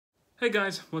Hey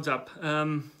guys, what's up?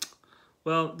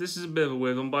 Well, this is a bit of a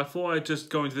weird one, but before I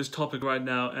just go into this topic right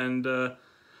now, and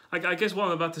I guess what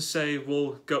I'm about to say,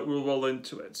 we'll roll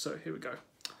into it. So here we go.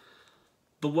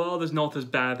 The world is not as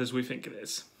bad as we think it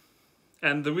is,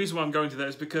 and the reason why I'm going to that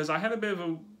is because I had a bit of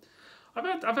a,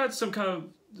 I've had some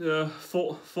kind of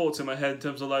thoughts in my head in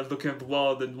terms of like looking at the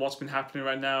world and what's been happening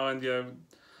right now, and in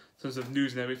terms of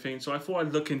news and everything. So I thought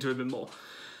I'd look into it a bit more,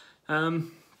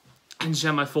 and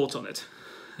share my thoughts on it.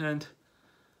 And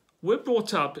we're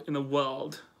brought up in a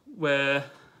world where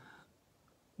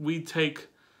we take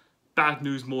bad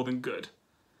news more than good.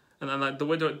 And then, like, the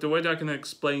way that I can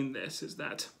explain this is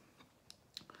that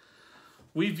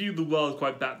we view the world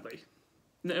quite badly.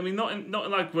 I mean, not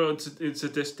like we're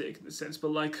sadistic in the sense, but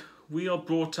like we are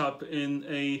brought up in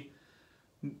a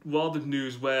world of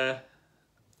news where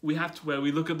we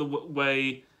look at the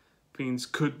way things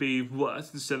could be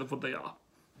worse instead of what they are.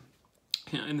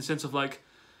 In the sense of like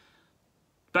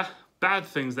bad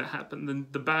things that happen, then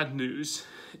the bad news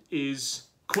is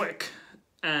quick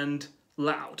and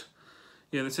loud.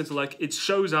 In the sense of like it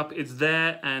shows up, it's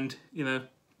there, and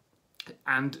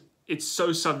and it's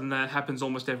so sudden that it happens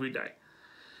almost every day,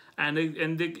 and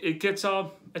it gets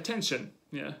our attention.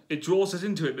 It draws us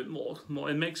into it a bit more.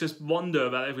 It makes us wonder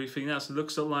about everything else. It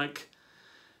looks at like.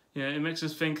 It makes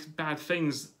us think bad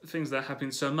things that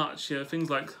happen so much. Things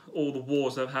like all the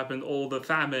wars that have happened, all the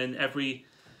famine, every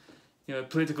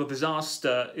political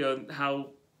disaster. How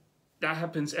that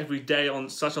happens every day on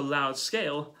such a loud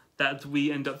scale that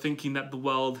we end up thinking that the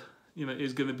world,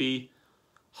 is going to be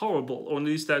horrible, or at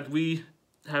least that we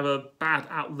have a bad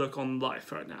outlook on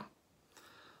life right now.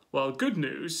 Well, good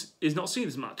news is not seen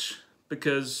as much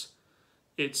because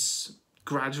it's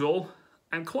gradual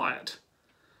and quiet.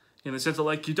 In the sense that,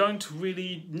 like, you don't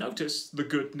really notice the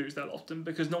good news that often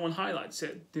because no one highlights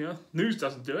it. News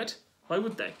doesn't do it. Why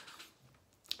would they?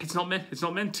 It's not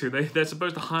meant to. They're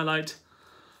supposed to highlight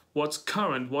what's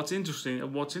current, what's interesting,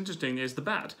 and what's interesting is the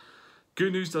bad.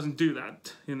 Good news doesn't do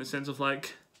that. In the sense of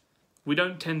like, we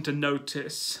don't tend to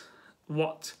notice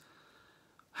what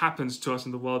happens to us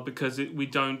in the world because we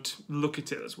don't look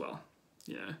at it as well.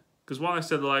 Because while I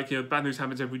said like bad news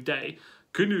happens every day,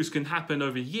 good news can happen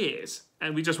over years,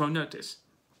 and we just won't notice.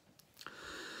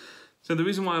 So the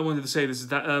reason why I wanted to say this is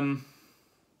that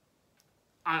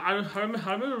I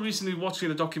remember recently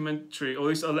watching a documentary, or at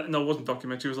least, no, it wasn't a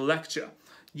documentary, it was a lecture,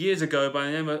 years ago by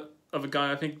the name of a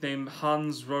guy I think named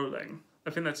Hans Rosling.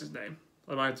 I think that's his name.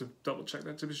 I might have to double check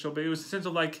that to be sure, but it was the sense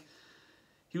of like,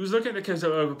 he was looking at the case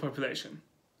of overpopulation.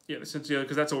 The sense,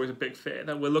 because that's always a big fear,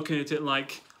 that we're looking at it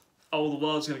like, oh, the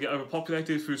world's going to get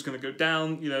overpopulated, food's going to go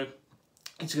down,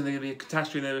 it's going to be a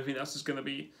catastrophe and everything else is going to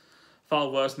be far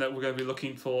worse, and that we're going to be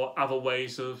looking for other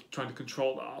ways of trying to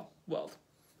control our world.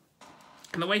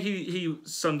 And the way he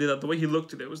summed it up, the way he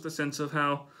looked at it, was the sense of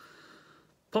how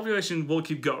population will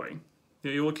keep going.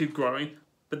 It will keep growing,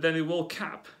 but then it will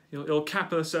cap. It'll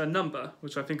cap at a certain number,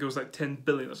 which I think it was like 10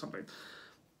 billion or something.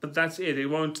 But that's it. It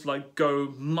won't like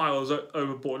go miles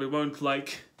overboard. It won't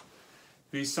like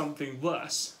be something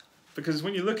worse. Because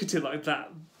when you look at it like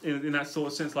that, in that sort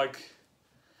of sense, like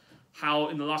how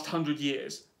in the last 100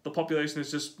 years, the population has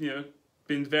just,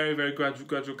 been very, very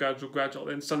gradual,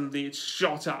 and suddenly it's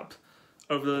shot up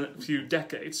over the few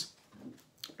decades.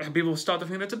 And people start to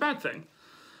think that's a bad thing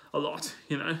a lot,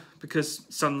 because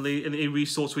suddenly any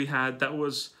resource we had that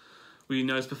was, we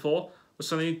noticed before, was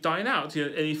suddenly dying out.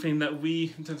 Anything that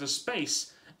we, in terms of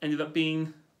space, ended up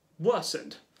being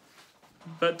worsened.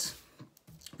 But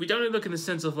we don't really look in the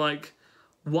sense of like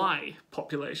why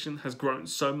population has grown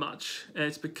so much. And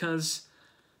it's because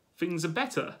things are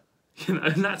better,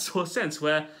 in that sort of sense,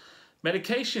 where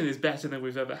medication is better than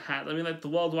we've ever had. I mean, like the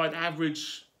worldwide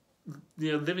average,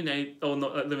 living age, or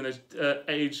not living age,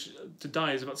 age to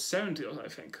die is about 70, I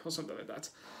think, or something like that.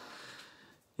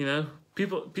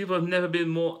 People have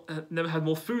never had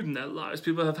more food in their lives.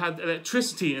 People have had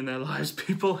electricity in their lives.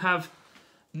 People have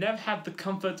never had the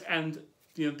comfort and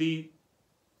the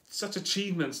such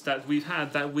achievements that we've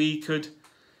had that we could,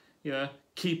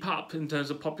 keep up in terms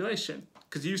of population.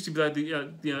 Because it used to be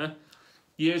like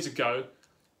years ago,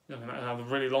 a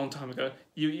really long time ago,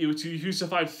 you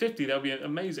survived 50, that would be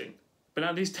amazing. But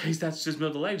now these days, that's just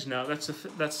middle age now.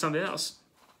 That's something else.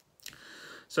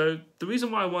 So the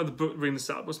reason why I wanted to bring this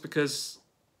up was because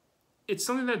it's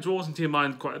something that draws into your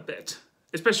mind quite a bit,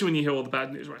 especially when you hear all the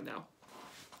bad news right now.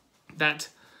 That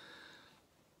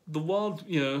the world,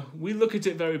 we look at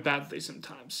it very badly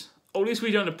sometimes. Or at least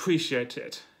we don't appreciate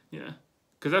it,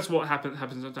 because that's what happens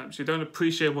sometimes. You don't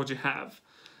appreciate what you have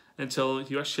until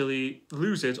you actually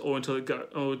lose it, or until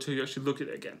you actually look at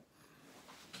it again.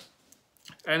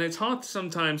 And it's hard to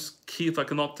sometimes keep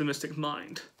like an optimistic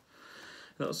mind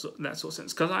in that sort of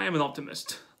sense, because I am an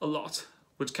optimist a lot,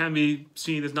 which can be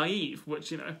seen as naive,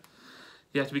 which, you know,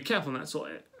 you have to be careful in that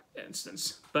sort of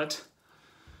instance. But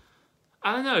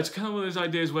I don't know, it's kind of one of those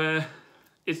ideas where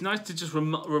it's nice to just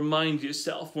remind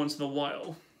yourself once in a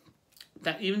while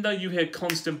that even though you hear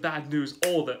constant bad news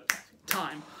all the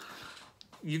time,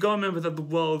 you gotta remember that the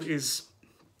world is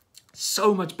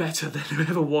so much better than it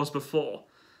ever was before.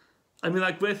 I mean,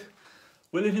 like, we're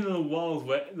living in a world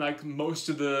where, like, most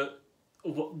of the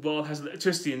world has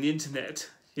electricity and the internet,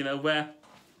 you know,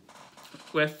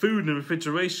 where food and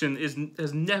refrigeration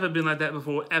has never been like that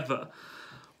before, ever.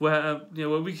 Where, you know,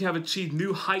 where we have achieved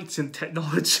new heights in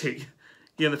technology.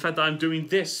 You know, the fact that I'm doing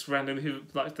this randomly,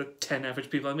 like the 10 average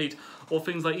people I meet, or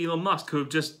things like Elon Musk, who have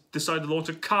just decided to launch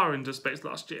a car into space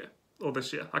last year, or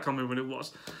this year, I can't remember when it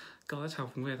was. God, that's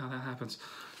how weird how that happens.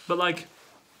 But, like,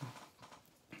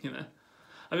 you know,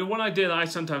 I mean, one idea that I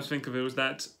sometimes think of it was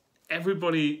that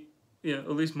everybody, you know,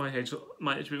 at least my age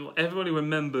people, everybody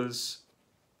remembers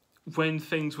when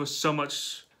things were so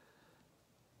much,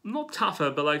 not tougher,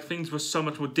 but like things were so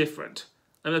much more different.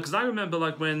 I mean, because I remember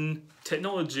like when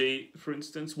technology, for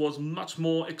instance, was much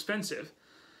more expensive.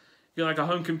 You know, like a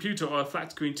home computer or a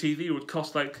flat screen TV would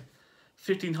cost like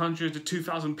 £1,500 to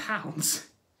 £2,000.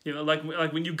 You know, like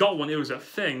when you got one, it was a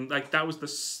thing. Like that was the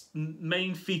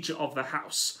main feature of the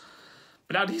house.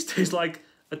 But now these days, like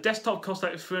a desktop costs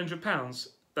like £300.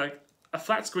 Like a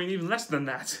flat screen, even less than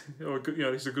that. Or you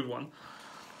know, this is a good one.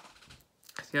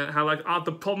 You know, how like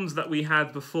the problems that we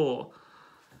had before,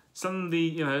 suddenly,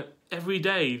 you know, every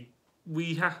day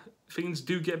things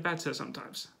do get better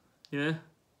sometimes. You know.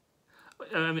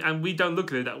 And we don't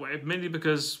look at it that way, mainly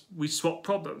because we swap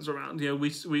problems around. You know,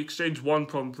 we exchange one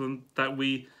problem that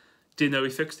we didn't know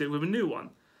we fixed it with a new one.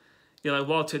 You know, like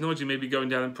while technology may be going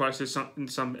down in prices in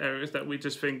some areas that we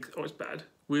just think, oh, it's bad,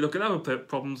 we look at other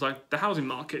problems like the housing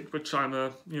market, which I'm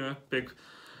a big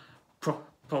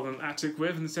problematic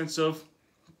with in the sense of,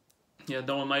 you know,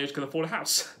 no one my age can afford a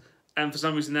house, and for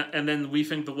some reason and then we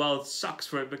think the world sucks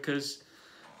for it because,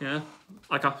 you know,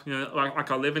 I can't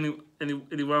live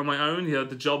anywhere on my own. You know,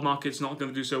 the job market's not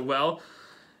going to do so well.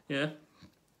 Yeah,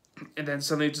 and then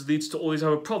suddenly it just leads to all these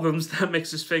other problems that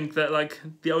makes us think that like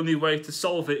the only way to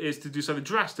solve it is to do something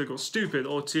drastic or stupid,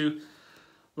 or to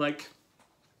like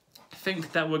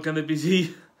think that we're going to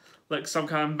be like some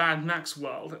kind of Mad Max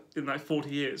world in like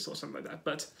 40 years or something like that.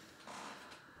 But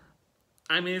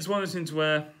I mean, it's one of those things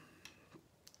where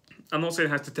I'm not saying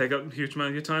it has to take up a huge amount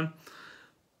of your time.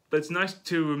 But it's nice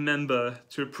to remember,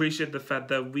 to appreciate the fact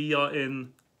that we are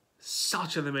in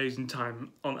such an amazing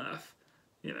time on Earth,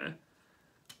 you know,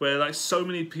 where like so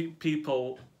many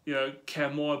people, you know, care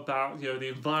more about, you know, the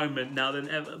environment now than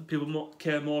ever. People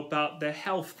care more about their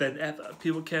health than ever.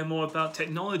 People care more about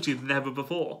technology than ever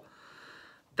before.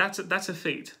 That's a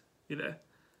feat, you know.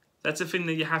 That's a thing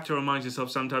that you have to remind yourself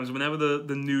sometimes whenever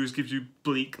the news gives you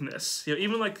bleakness. You know,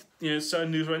 even like, you know,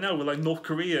 certain news right now with like North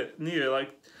Korea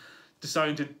like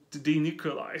deciding to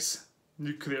denuclearize,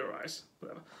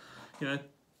 whatever. You know,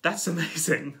 that's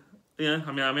amazing. You know,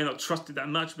 I mean, I may not trust it that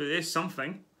much, but it is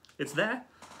something. It's there.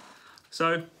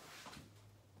 So,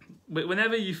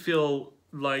 whenever you feel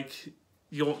like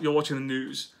you're watching the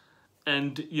news,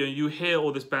 and you know you hear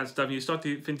all this bad stuff, and you start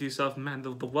to think to yourself, man,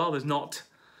 the world is not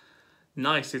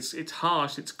nice. It's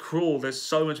harsh. It's cruel. There's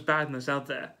so much badness out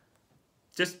there.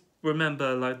 Just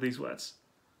remember, like, these words: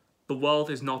 the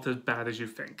world is not as bad as you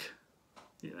think.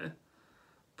 You know,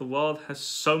 the world has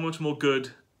so much more good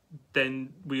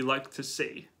than we like to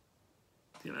see.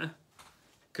 You know,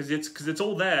 because it's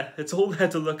all there. It's all there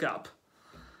to look up.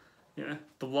 You know,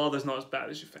 the world is not as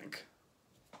bad as you think.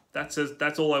 That's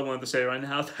all I wanted to say right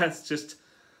now. That's just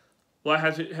what I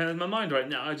had in my mind right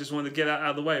now. I just wanted to get out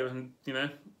of the way, and you know,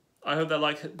 I hope that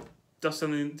like does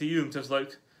something to you and just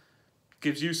like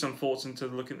gives you some thoughts into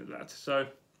looking at that. So,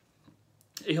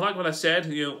 if you like what I said,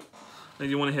 you know, and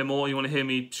you want to hear more, you want to hear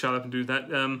me shut up and do that,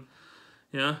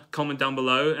 you know, comment down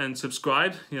below and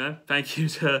subscribe. You know, thank you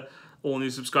to all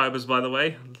new subscribers, by the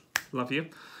way. Love you.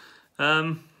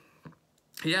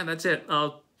 Yeah, that's it.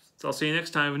 I'll see you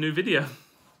next time with a new video.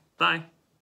 Bye.